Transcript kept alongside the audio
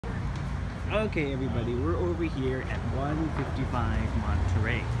Okay, everybody, we're over here at 155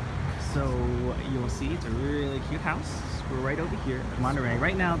 Monterey. So you'll see it's a really cute house. We're right over here at Monterey.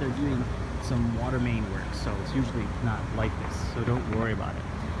 Right now they're doing some water main work, so it's usually not like this, so don't worry about it.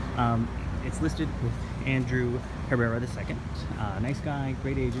 It's listed with Andrew Herrera II. Nice guy,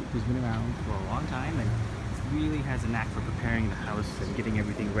 great agent who's been around for a long time and really has a knack for preparing the house and getting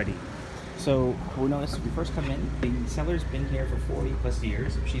everything ready. So we'll notice when we first come in, the seller's been here for 40 plus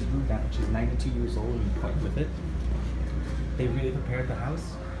years. She's moved out. She's 92 years old and quite with it. They really prepared the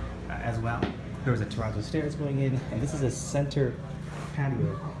house as well. There was a terrazzo stairs going in, and this is a center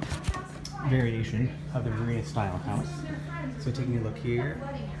patio variation of the Marina style house. So taking a look here.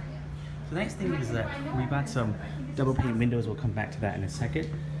 The nice thing is that we got some double pane windows. We'll come back to that in a second.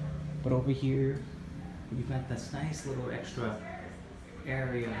 But over here, you've got this nice little extra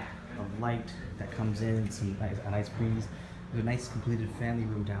area of light that comes in, a nice breeze. There's a nice completed family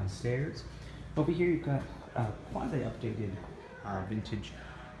room downstairs. Over here you've got a quasi-updated vintage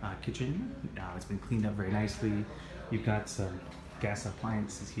kitchen. It's been cleaned up very nicely. You've got some gas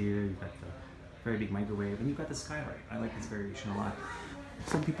appliances here. You've got the very big microwave, and you've got the skylight. I like this variation a lot.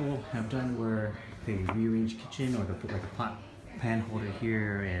 Some people have done where they rearrange kitchen, or they'll put like a pot pan holder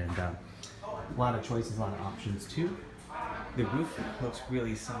here, and a lot of choices, a lot of options too. The roof looks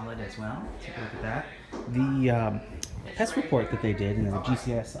really solid as well. Take a look at that. The pest report that they did, and then the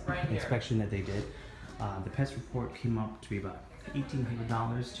GCS inspection that they did, the pest report came up to be about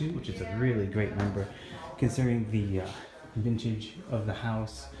 $1,800 too, which is a really great number considering the vintage of the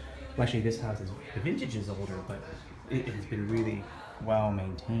house. Well, actually, this house the vintage is older, but it has been really well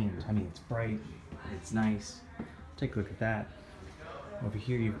maintained. I mean, it's bright, it's nice. Take a look at that. Over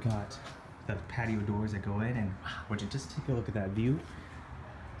here, you've got the patio doors that go in, and wow, would you just take a look at that view?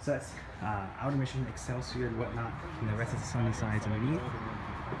 So that's outer mission, Excelsior, and whatnot, and the rest of the Sunnyside's underneath.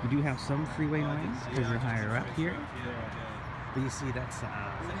 You do have some freeway noise because you're higher up here, but you see that's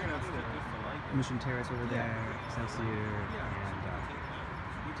Mission Terrace over there, Excelsior,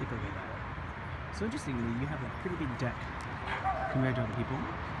 and take a look at that. So interestingly, you have a pretty big deck compared to other people. A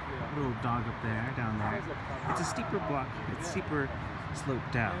little dog up there, down there. It's a steeper block, it's steeper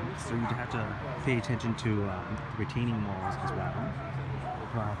slope down, so you'd have to pay attention to retaining walls as well.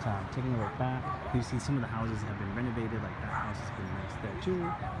 But taking a look back, you see some of the houses have been renovated, like that house has been nice there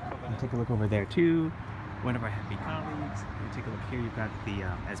too. And take a look over there too. One of our happy colleagues. And take a look here, you've got the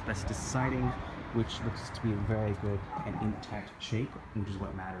asbestos siding, which looks to be in very good and intact shape, which is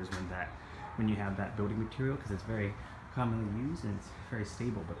what matters when you have that building material, because it's very commonly used and it's very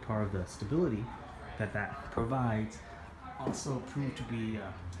stable, but part of the stability that provides also proved to be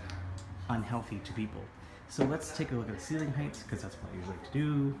unhealthy to people. So let's take a look at the ceiling heights, because that's what I usually like to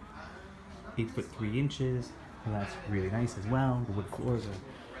do. 8 foot 3 inches. Well, that's really nice as well. The wood floors are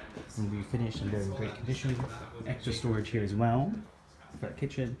when we finish and they're in great condition. Extra storage here as well for the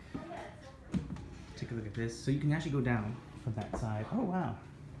kitchen. Take a look at this. So you can actually go down from that side. Oh wow!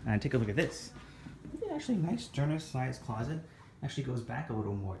 And take a look at this. Actually, nice generous sized closet. Actually goes back a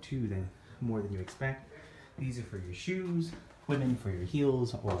little more too, more than you expect. These are for your shoes, women for your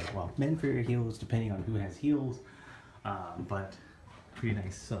heels, or well, men for your heels, depending on who has heels. But pretty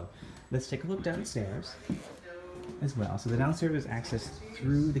nice. So let's take a look downstairs as well. So the downstairs is accessed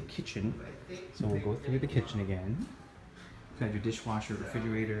through the kitchen. So we'll go through the kitchen again. You've got your dishwasher,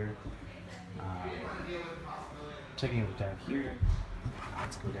 refrigerator. Taking a look down here.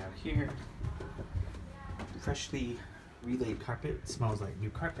 Let's go down here. Freshly relaid carpet. It smells like new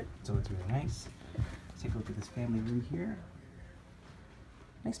carpet, so it's really nice. Let's take a look at this family room here.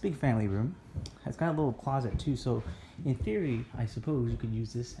 Nice big family room. It's got a little closet too, so in theory, I suppose you could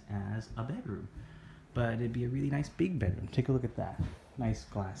use this as a bedroom. But it'd be a really nice big bedroom. Take a look at that. Nice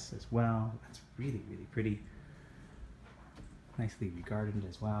glass as well. That's really, really pretty. Nicely regardened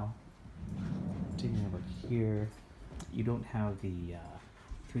as well. Taking a look here. You don't have the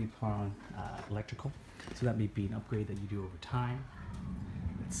 3-prong electrical, so that may be an upgrade that you do over time.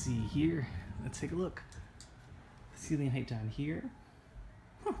 Let's see here. Let's take a look. The ceiling height down here.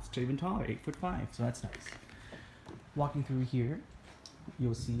 It's even taller, 8'5", so that's nice. Walking through here,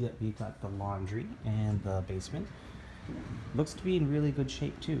 you'll see that we've got the laundry and the basement. Looks to be in really good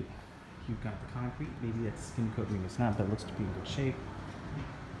shape too. You've got the concrete, maybe that's skin coat, maybe it's not, but it looks to be in good shape.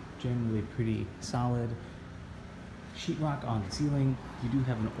 Generally pretty solid. Sheetrock on the ceiling. You do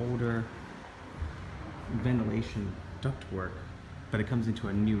have an older ventilation ductwork, but it comes into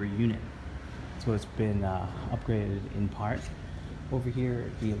a newer unit, so it's been upgraded in part. Over here,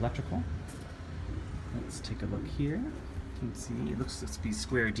 the electrical. Let's take a look here. Let's see, it looks to be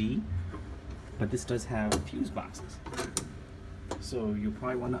square D, but this does have fuse boxes. So you'll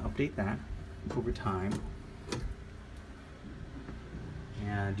probably want to update that. over time.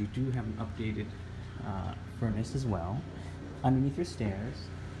 And you do have an updated furnace as well. Underneath your stairs,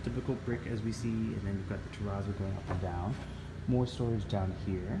 typical brick as we see, and then you've got the terrazzo going up and down. More storage down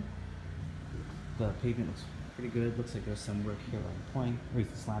here. The pavement looks pretty good. Looks like there's some work here on the point, or at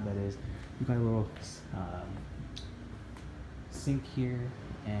least the slab that is. You've got a little sink here,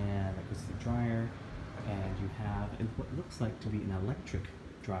 and that goes to the dryer. And you have what looks like to be an electric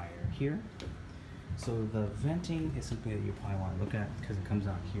dryer here. So the venting is something that you probably want to look at because it comes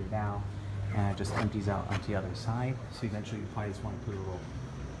out here now and it just empties out onto the other side. So eventually you probably just want to put a little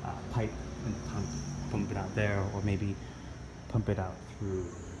pipe and pump it out there, or maybe pump it out through,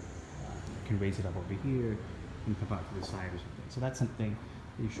 you can raise it up over here and pump out to the side or something. So that's something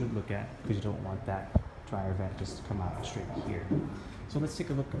that you should look at because you don't want that dryer vent just to come out straight here. So let's take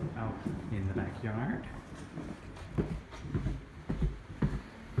a look out in the backyard.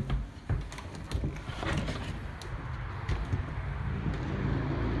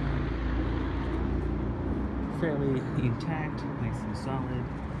 Fairly intact, nice and solid.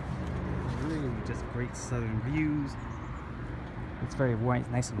 Really just great southern views. It's very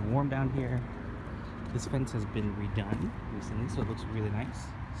white, nice and warm down here. This fence has been redone recently, so it looks really nice.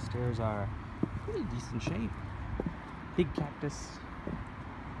 Stairs are pretty decent shape. Big cactus.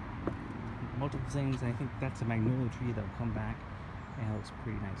 Multiple things, and I think that's a magnolia tree that will come back and it looks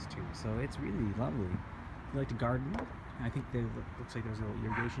pretty nice too. So it's really lovely. If you like to garden, I think there looks like there's a little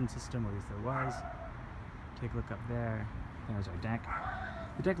irrigation system, or at least there was. Take a look up there. There's our deck.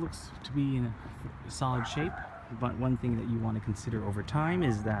 The deck looks to be in a solid shape, but one thing that you want to consider over time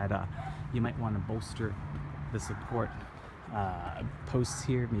is that you might want to bolster the support posts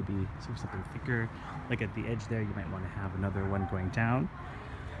here, maybe something thicker. Like at the edge there, you might want to have another one going down.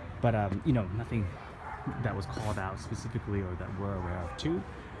 But you know, nothing that was called out specifically or that we're aware of too.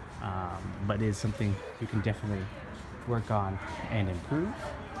 But it is something you can definitely work on and improve.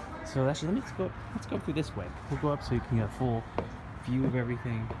 So actually, let's go through this way. We'll go up so you can get a full view of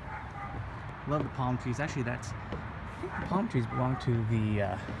everything. Love the palm trees. Actually, I think the palm trees belong to the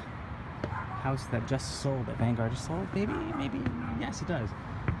house that just sold, that Vanguard just sold. Maybe, yes, it does.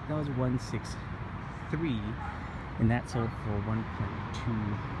 That was 163, and that sold for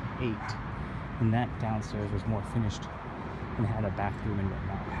 1.28. And that downstairs was more finished and had a bathroom and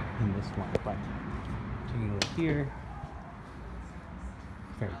whatnot in this one. But taking a look here.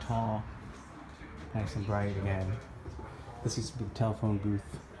 Very tall, nice and bright again. This used to be the telephone booth.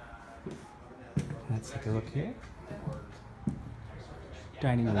 Let's take a look here.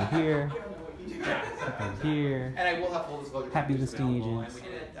 Dining room here. Here. And I will have full disclosure. Happy listing agents. And we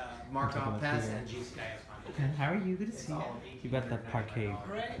did Mark Pass and GCIS. Okay, how are you? Good to see you. You got the parquet.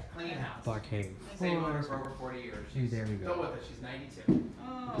 Clean house. Parquet. Same owner for over 40 years. There we go. Still with us. She's 92.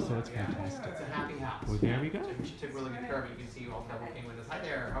 So it's fantastic. It's a happy house. Well, there we go. She took really good care of it. You can see you all double-pane with us. Hi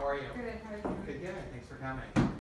there. How are you? Good. How are you? Good. Thanks for coming.